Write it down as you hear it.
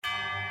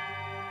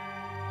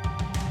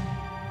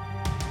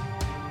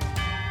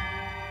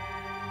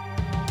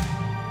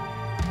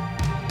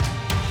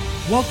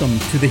Welcome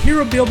to the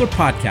Hero Builder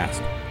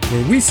Podcast,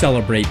 where we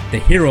celebrate the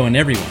hero in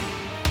everyone.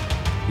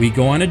 We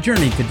go on a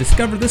journey to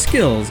discover the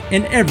skills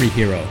in every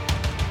hero.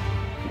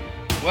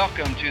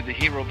 Welcome to the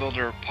Hero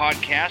Builder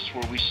Podcast,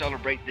 where we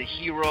celebrate the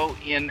hero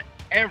in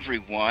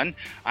everyone.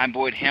 I'm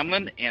Boyd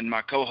Hamlin, and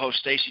my co-host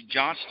Stacy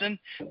Johnston.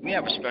 We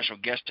have a special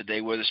guest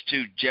today with us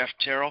too, Jeff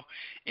Terrell.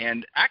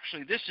 And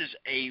actually, this is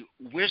a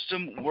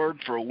wisdom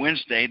word for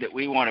Wednesday that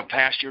we want to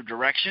pass your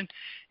direction.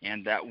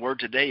 And that word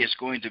today is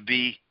going to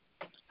be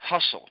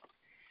hustle.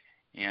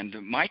 And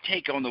my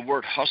take on the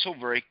word hustle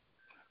very,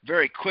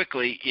 very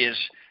quickly is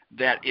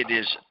that it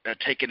is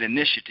taking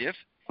initiative.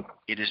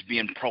 It is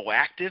being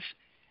proactive.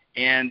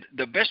 And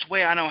the best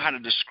way I know how to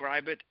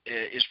describe it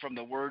is from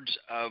the words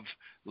of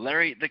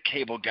Larry the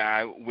Cable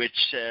Guy, which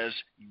says,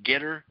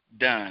 get her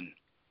done.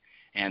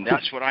 And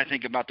that's what I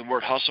think about the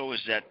word hustle,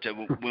 is that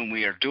when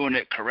we are doing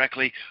it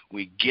correctly,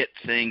 we get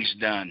things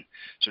done.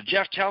 So,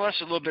 Jeff, tell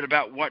us a little bit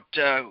about what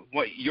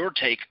your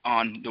take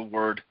on the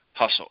word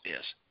hustle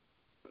is.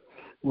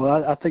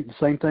 Well, I think the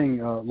same thing,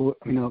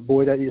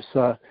 Boyd, that is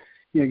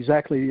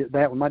exactly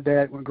that.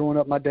 When growing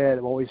up, my dad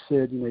always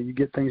said, you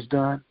get things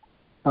done.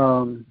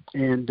 And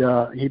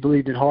he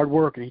believed in hard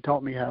work, and he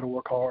taught me how to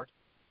work hard.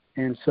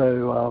 And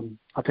so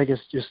I think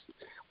it's just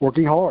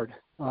working hard.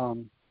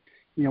 When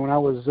I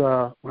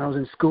was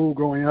in school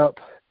growing up,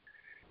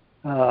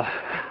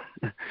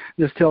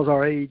 this tells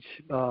our age.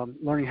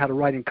 Learning how to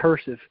write in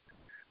cursive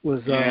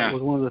was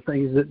one of the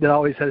things that I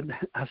always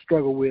I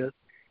struggled with.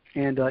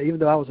 And even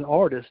though I was an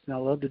artist and I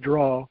loved to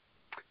draw,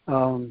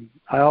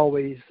 I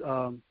always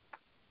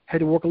had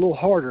to work a little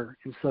harder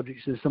in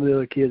subjects than some of the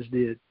other kids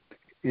did.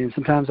 And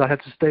sometimes I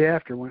had to stay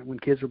after when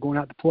kids were going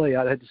out to play.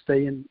 I had to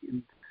stay in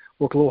and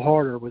work a little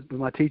harder with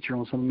my teacher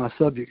on some of my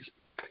subjects.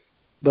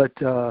 But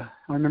I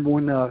remember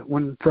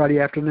one Friday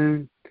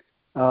afternoon,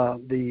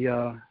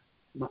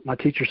 my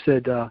teacher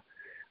said,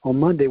 on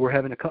Monday we're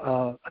having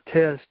a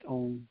test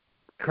on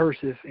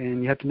cursive,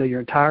 and you have to know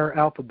your entire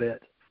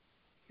alphabet.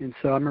 And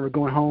so I remember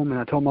going home,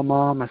 and I told my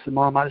mom, I said,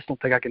 Mom, I just don't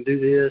think I can do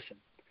this. And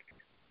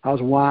I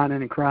was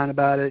whining and crying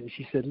about it, and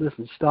she said,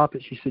 listen, stop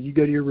it. She said, you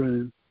go to your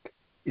room.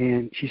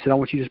 And she said, I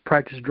want you to just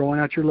practice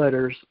drawing out your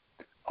letters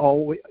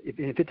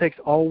if it takes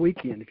all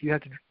weekend. If you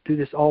have to do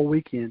this all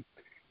weekend,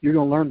 you're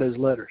going to learn those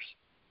letters.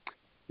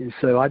 And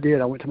so I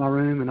did. I went to my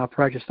room, and I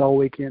practiced all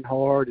weekend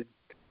hard. And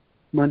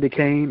Monday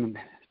came, and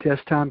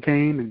test time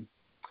came, and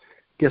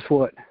guess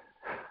what?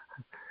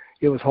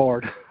 It was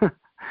hard.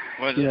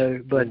 Was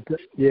it? But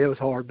it was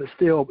hard. But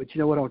still, you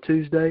know what? On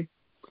Tuesday,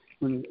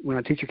 when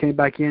our teacher came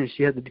back in and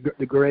she had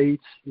the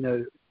grades,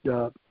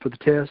 for the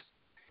test,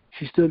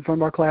 she stood in front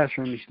of our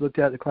classroom and she looked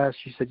out at the class.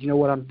 She said, you know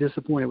what? I'm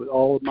disappointed with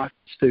all of my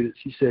students.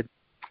 She said,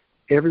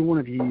 every one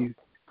of you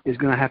is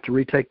going to have to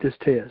retake this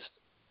test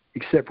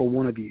except for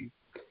one of you.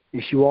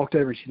 And she walked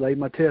over and she laid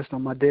my test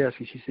on my desk,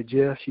 and she said,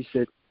 Jeff, she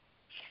said,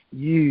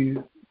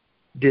 you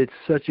did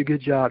such a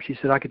good job. She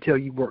said, I could tell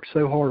you worked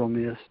so hard on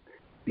this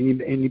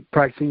and you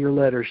practicing your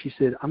letters. She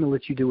said, I'm going to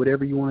let you do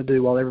whatever you want to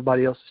do while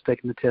everybody else is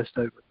taking the test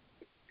over.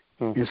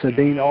 And so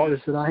being the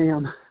artist that I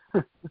am,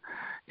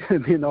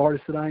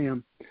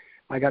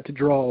 I got to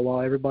draw while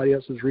everybody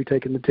else was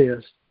retaking the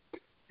test.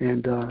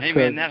 And hey,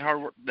 man, that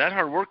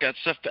hard work, that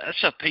stuff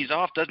pays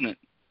off, doesn't it?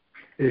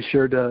 It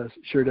sure does,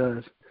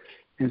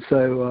 And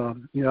so,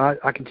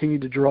 I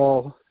continued to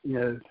draw,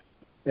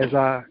 as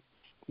I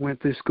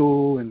went through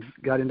school and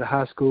got into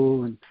high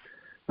school and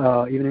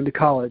even into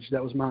college.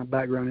 That was my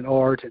background in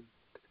art.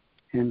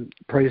 And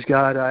praise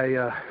God,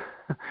 I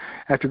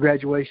after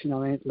graduation,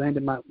 I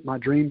landed my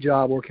dream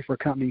job working for a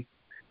company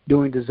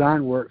doing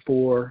design work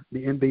for the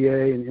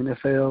NBA and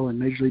NFL and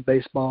Major League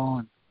Baseball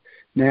and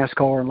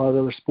NASCAR and a lot of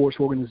other sports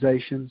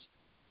organizations.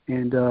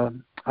 And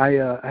I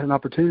had an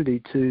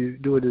opportunity to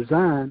do a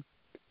design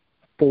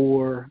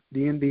for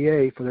the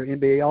NBA, for their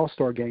NBA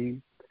All-Star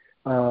game,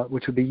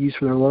 which would be used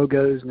for their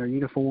logos and their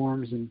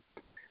uniforms. And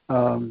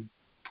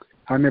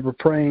I remember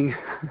praying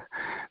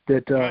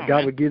that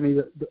God would give me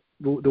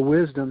the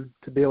wisdom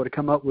to be able to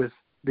come up with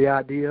the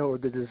idea or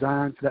the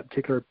design for that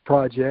particular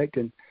project.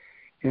 And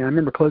I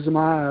remember closing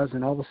my eyes,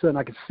 and all of a sudden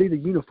I could see the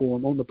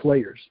uniform on the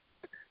players.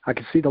 I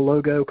could see the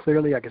logo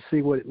clearly. I could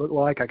see what it looked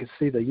like. I could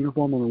see the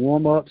uniform on the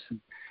warm-ups. And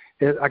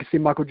I could see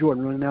Michael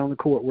Jordan running out on the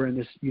court wearing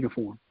this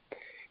uniform.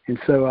 And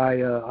so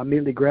I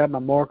immediately grabbed my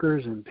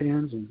markers and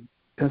pens and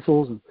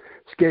pencils and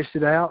sketched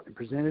it out and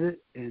presented it,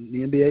 and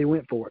the NBA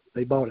went for it.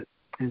 They bought it.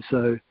 And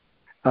so,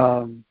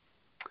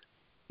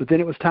 but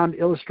then it was time to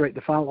illustrate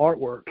the final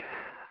artwork,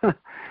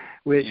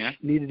 which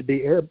needed to be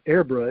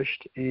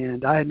airbrushed,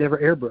 and I had never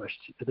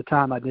airbrushed at the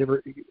time.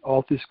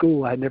 All through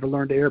school, I had never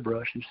learned to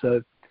airbrush, and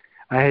so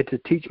I had to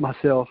teach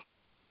myself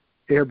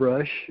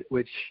airbrush,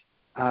 which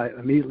I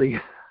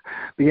immediately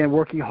began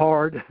working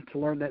hard to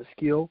learn that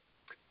skill.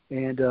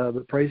 And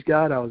but praise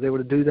God, I was able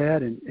to do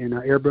that, and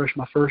I airbrushed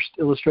my first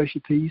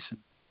illustration piece. And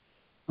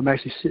I'm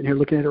actually sitting here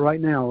looking at it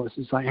right now.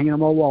 It's like hanging on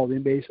my wall, the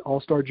NBA's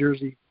All-Star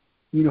jersey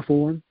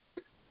uniform,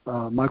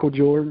 Michael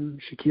Jordan,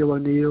 Shaquille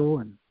O'Neal,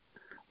 and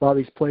a lot of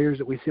these players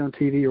that we see on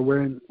TV are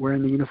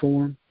wearing the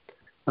uniform.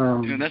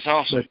 Dude, that's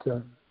awesome.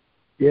 But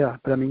Yeah,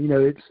 but I mean,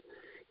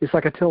 it's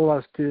like I tell a lot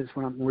of students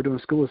when we're doing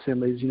school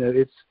assemblies,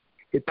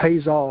 it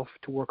pays off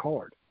to work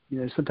hard.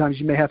 Sometimes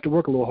you may have to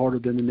work a little harder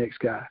than the next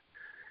guy,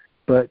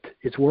 but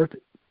it's worth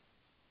it.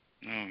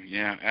 Oh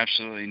yeah,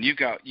 absolutely. And you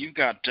got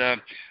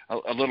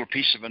a little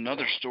piece of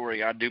another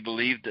story, I do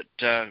believe,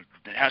 that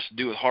has to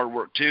do with hard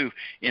work too,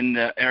 in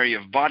the area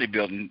of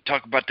bodybuilding.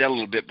 Talk about that a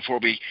little bit before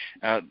we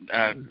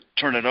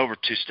turn it over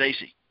to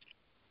Stacy.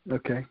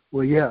 Okay.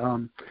 Well, yeah.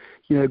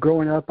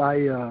 Growing up, I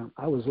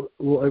was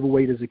a little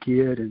overweight as a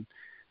kid, and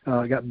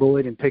got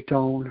bullied and picked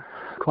on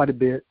quite a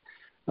bit.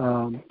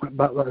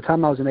 By the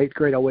time I was in 8th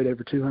grade, I weighed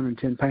over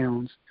 210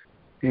 pounds,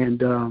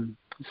 and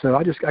so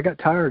I got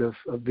tired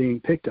of being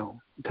picked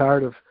on,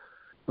 tired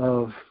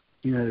of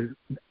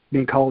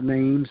being called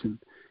names,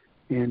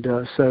 and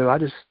so I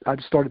just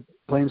started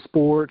playing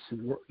sports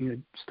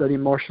and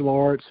studying martial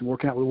arts and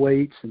working out with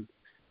weights, and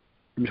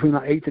between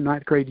my 8th and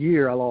 9th grade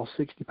year, I lost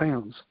 60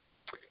 pounds,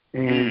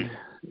 and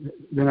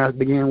then I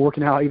began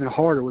working out even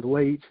harder with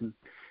weights and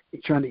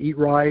trying to eat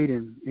right,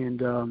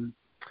 and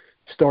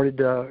started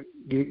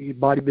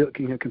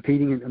bodybuilding,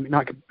 competing, and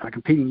not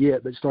competing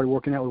yet, but started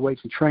working out with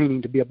weights and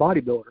training to be a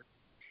bodybuilder.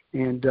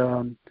 And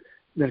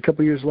then a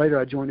couple of years later,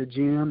 I joined a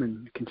gym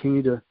and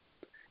continued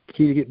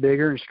to get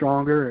bigger and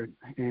stronger,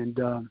 and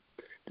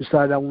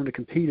decided I wanted to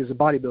compete as a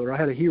bodybuilder. I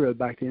had a hero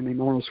back then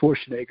named Arnold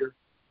Schwarzenegger,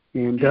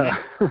 and I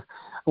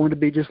wanted to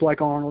be just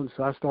like Arnold, and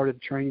so I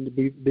started training to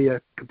be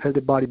a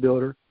competitive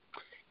bodybuilder.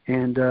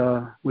 And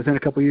within a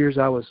couple of years,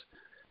 I was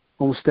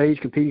on stage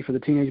competing for the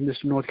Teenage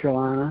Mr. North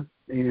Carolina,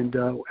 and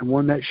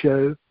won that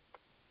show.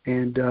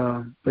 And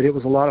but it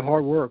was a lot of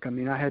hard work. I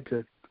mean, I had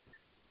to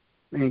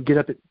get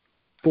up at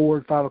 4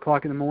 and 5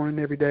 o'clock in the morning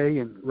every day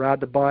and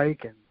ride the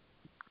bike,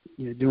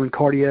 and doing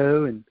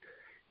cardio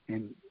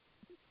and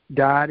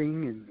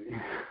dieting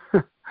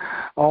and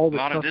all the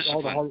stuff,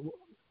 all the hard,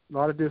 a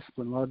lot of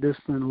discipline,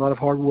 a lot of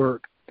hard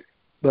work.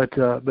 But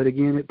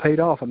again, it paid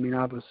off. I mean,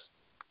 I was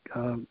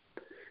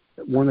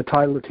won the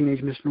title of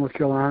Teenage Mr. North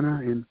Carolina,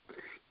 and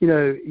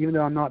even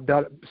though I'm not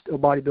still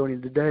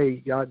bodybuilding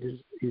today, God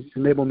has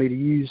enabled me to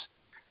use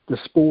the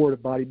sport of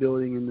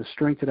bodybuilding and the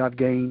strength that I've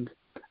gained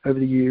over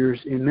the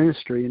years in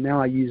ministry, and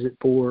now I use it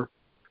for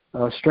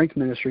strength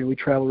ministry. We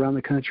travel around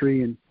the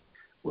country and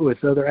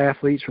with other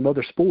athletes from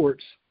other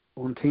sports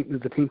on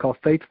the team called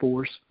Faith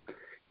Force,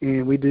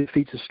 and we do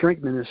feats of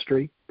strength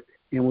ministry,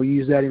 and we'll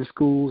use that in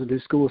schools and do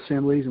school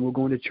assemblies, and we'll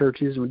go into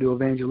churches and we'll do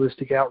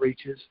evangelistic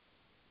outreaches.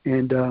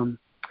 And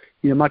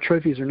my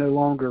trophies are no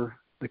longer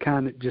the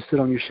kind that just sit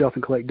on your shelf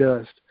and collect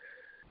dust.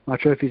 My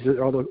trophies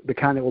are the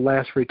kind that will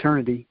last for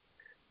eternity.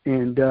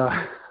 And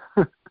I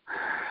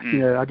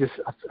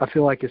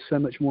feel like it's so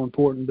much more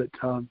important. But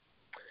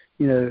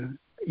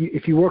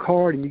if you work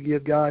hard and you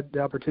give God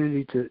the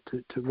opportunity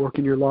to work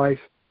in your life,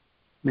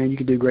 man, you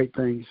can do great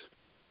things.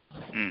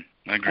 I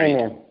agree.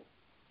 Amen.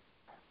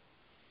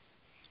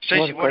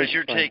 Stacey, what is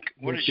your take?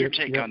 What is your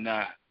take on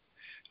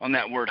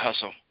that word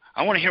hustle?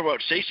 I want to hear what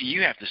Stacey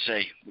you have to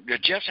say.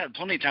 Jeff's had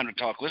plenty of time to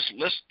talk.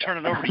 Let's turn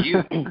it over to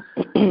you.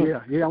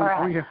 I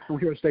want to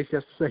hear what Stacey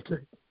has to say too.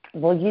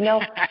 Well,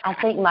 I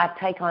think my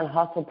take on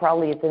hustle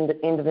probably at the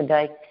end of the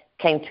day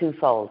came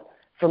twofold.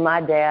 For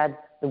my dad,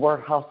 the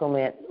word hustle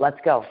meant let's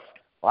go.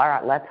 All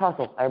right, let's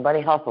hustle.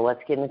 Everybody hustle.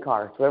 Let's get in the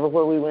car. So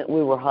everywhere we went,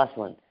 we were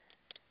hustling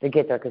to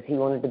get there because he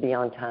wanted to be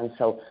on time.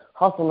 So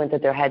hustle meant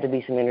that there had to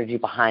be some energy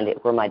behind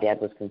it where my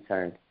dad was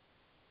concerned.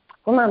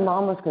 Where my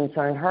mom was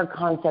concerned, her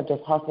concept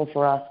of hustle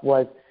for us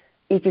was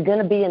if you're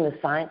going to be in the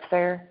science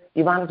fair,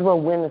 you might as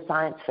well win the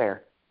science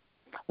fair.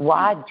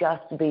 Why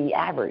just be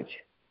average?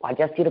 Why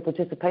just get a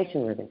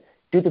participation ribbon?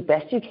 Do the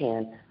best you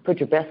can. Put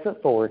your best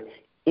foot forward.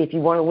 If you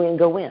want to win,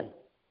 go win.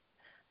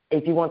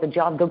 If you want the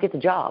job, go get the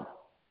job.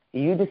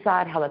 You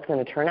decide how that's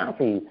going to turn out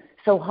for you.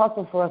 So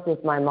hustle for us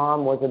with my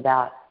mom was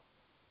about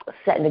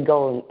setting a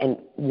goal and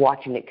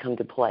watching it come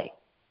to play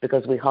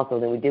because we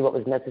hustled and we did what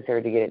was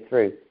necessary to get it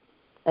through.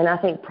 And I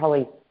think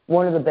probably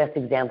one of the best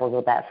examples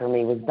of that for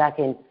me was back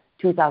in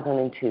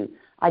 2002.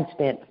 I'd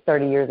spent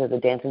 30 years as a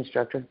dance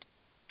instructor.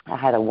 I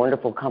had a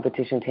wonderful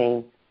competition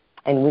team,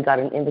 and we got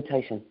an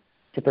invitation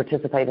to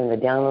participate in the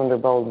Down Under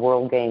Bowl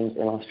World Games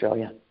in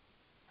Australia.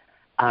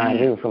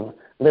 We were from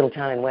a little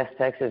town in West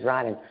Texas,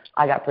 right, and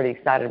I got pretty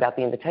excited about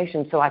the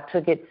invitation, so I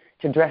took it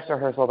to dress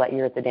rehearsal that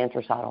year at the dance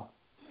recital.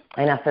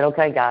 And I said,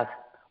 okay, guys,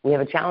 we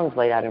have a challenge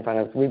laid out in front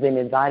of us. We've been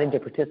invited to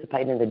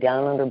participate in the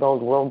Down Under Bowl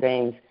World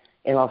Games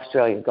in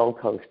Australia, Gold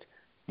Coast.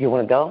 Do you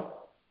want to go?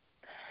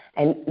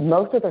 And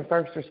most of their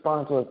first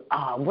response was,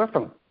 we're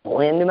from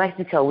Belen, New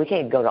Mexico. We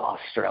can't go to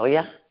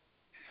Australia.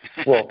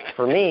 Well,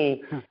 for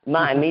me,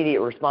 my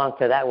immediate response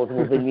to that was,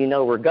 well, then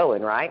we're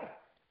going, right?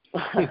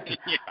 Yeah.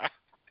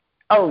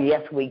 Oh,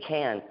 yes, we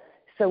can.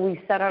 So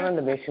we set out on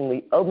the mission.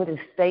 We opened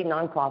a state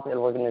nonprofit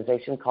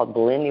organization called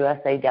Belen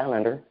USA Down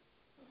Under,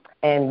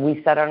 and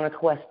we set out on a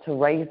quest to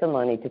raise the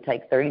money to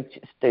take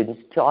 30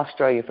 students to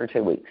Australia for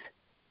 2 weeks.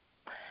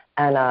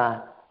 And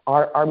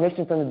our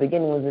mission from the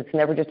beginning was it's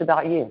never just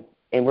about you.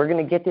 And we're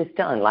going to get this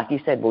done. Like you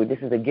said, boy, this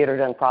is a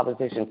get-her-done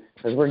proposition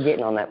because we're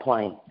getting on that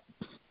plane.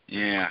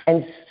 Yeah.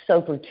 And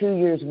so for 2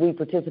 years, we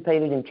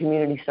participated in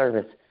community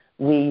service.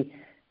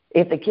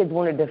 If the kids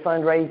wanted to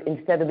fundraise,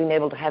 instead of being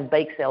able to have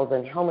bake sales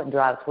and helmet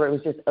drives where it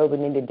was just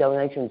open-ended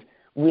donations,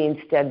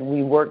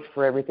 we worked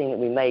for everything that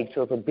we made.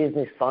 So if a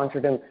business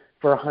sponsored them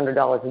for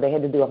 $100, they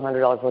had to do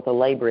 $100 worth of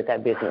labor at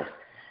that business.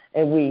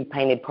 And we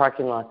painted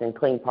parking lots and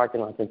cleaned parking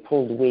lots and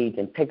pulled weeds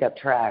and picked up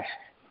trash.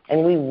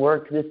 And we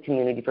worked this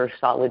community for a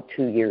solid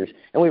 2 years.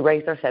 And we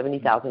raised our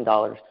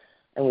 $70,000,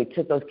 and we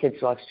took those kids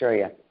to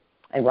Australia.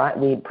 And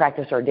we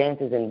practiced our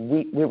dances, and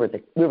we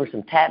were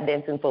some tap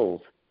dancing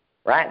fools,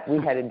 right? We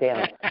had it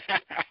down.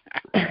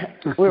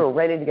 We were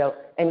ready to go.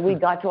 And we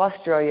got to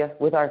Australia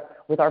with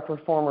our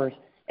performers,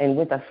 and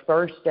went the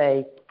first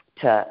day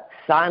to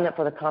sign up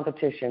for the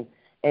competition,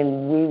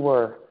 and we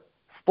were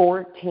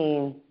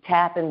 14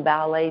 tap and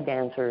ballet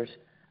dancers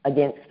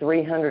against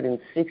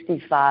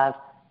 365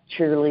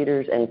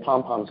 cheerleaders and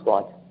pom-pom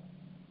squads.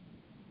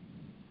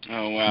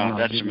 Oh, wow.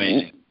 That's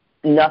amazing.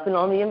 Nothing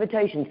on the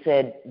invitation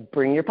said,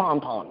 bring your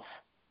pom-poms,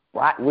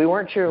 right? We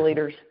weren't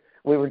cheerleaders.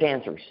 We were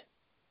dancers.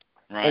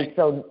 Right. And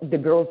so the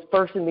girls'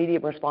 first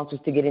immediate response was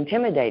to get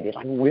intimidated.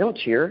 Like, we don't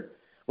cheer.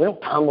 We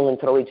don't tumble and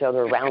throw each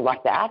other around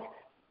like that.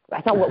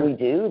 That's not what we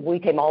do. We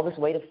came all this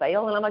way to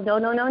fail. And I'm like,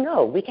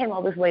 no. We came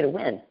all this way to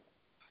win.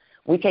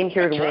 We came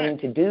here to win,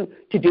 to do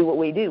what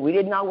we do. We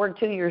did not work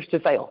 2 years to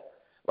fail,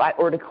 right,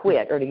 or to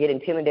quit or to get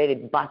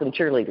intimidated by some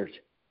cheerleaders.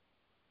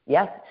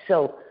 Yes?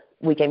 So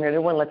we came here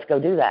to win. Let's go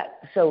do that.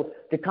 So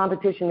the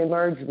competition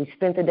emerged. We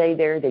spent the day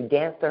there. They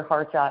danced their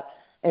hearts out.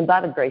 And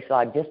by the grace of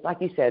God, just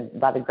like you said,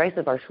 by the grace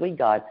of our sweet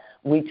God,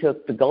 we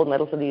took the gold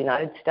medal for the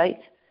United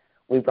States.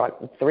 We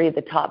brought 3 of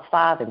the top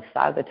 5 and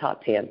 5 of the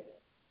top 10.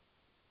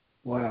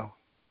 Wow.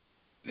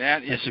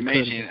 That's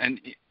amazing. Incredible. And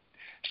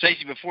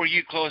Stacy, before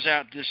you close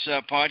out this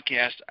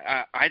podcast,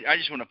 I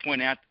just want to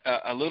point out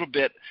a little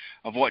bit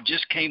of what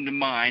just came to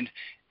mind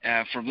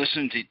from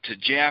listening to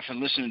Jeff and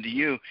listening to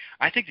you.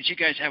 I think that you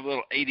guys have a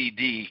little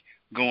ADD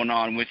going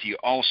on with you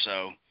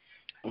also.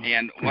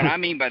 And what I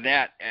mean by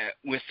that,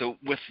 with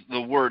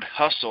the word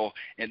hustle,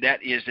 and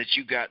that is that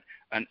you got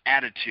an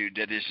attitude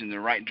that is in the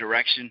right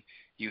direction.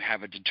 You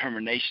have a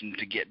determination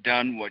to get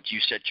done what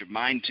you set your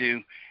mind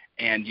to,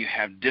 and you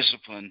have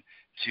discipline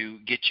to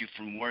get you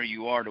from where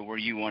you are to where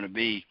you want to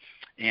be.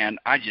 And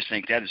I just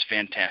think that is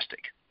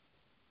fantastic.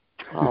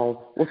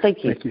 Oh, well,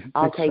 thank you.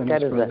 I'll take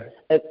that as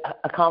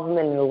a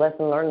compliment and a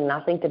lesson learned, and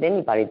I think that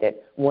anybody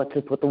that wants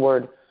to put the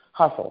word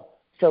hustle.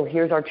 So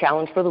here's our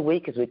challenge for the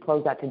week as we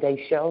close out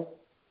today's show.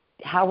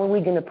 How are we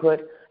going to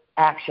put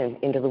action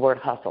into the word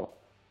hustle?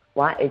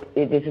 Right?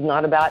 This is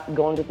not about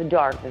going to the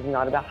dark. This is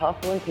not about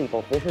hustling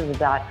people. This is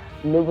about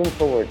moving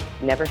forward,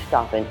 never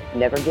stopping,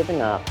 never giving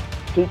up,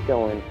 keep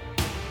going,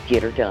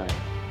 get her done.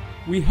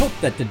 We hope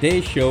that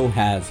today's show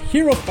has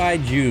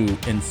heroified you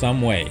in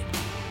some way.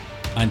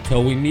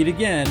 Until we meet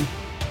again,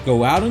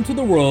 go out into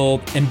the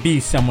world and be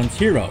someone's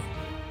hero.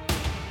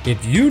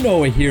 If you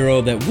know a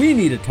hero that we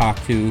need to talk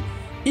to,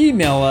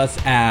 email us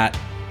at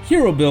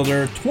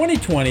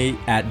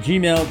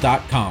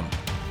herobuilder2020@gmail.com.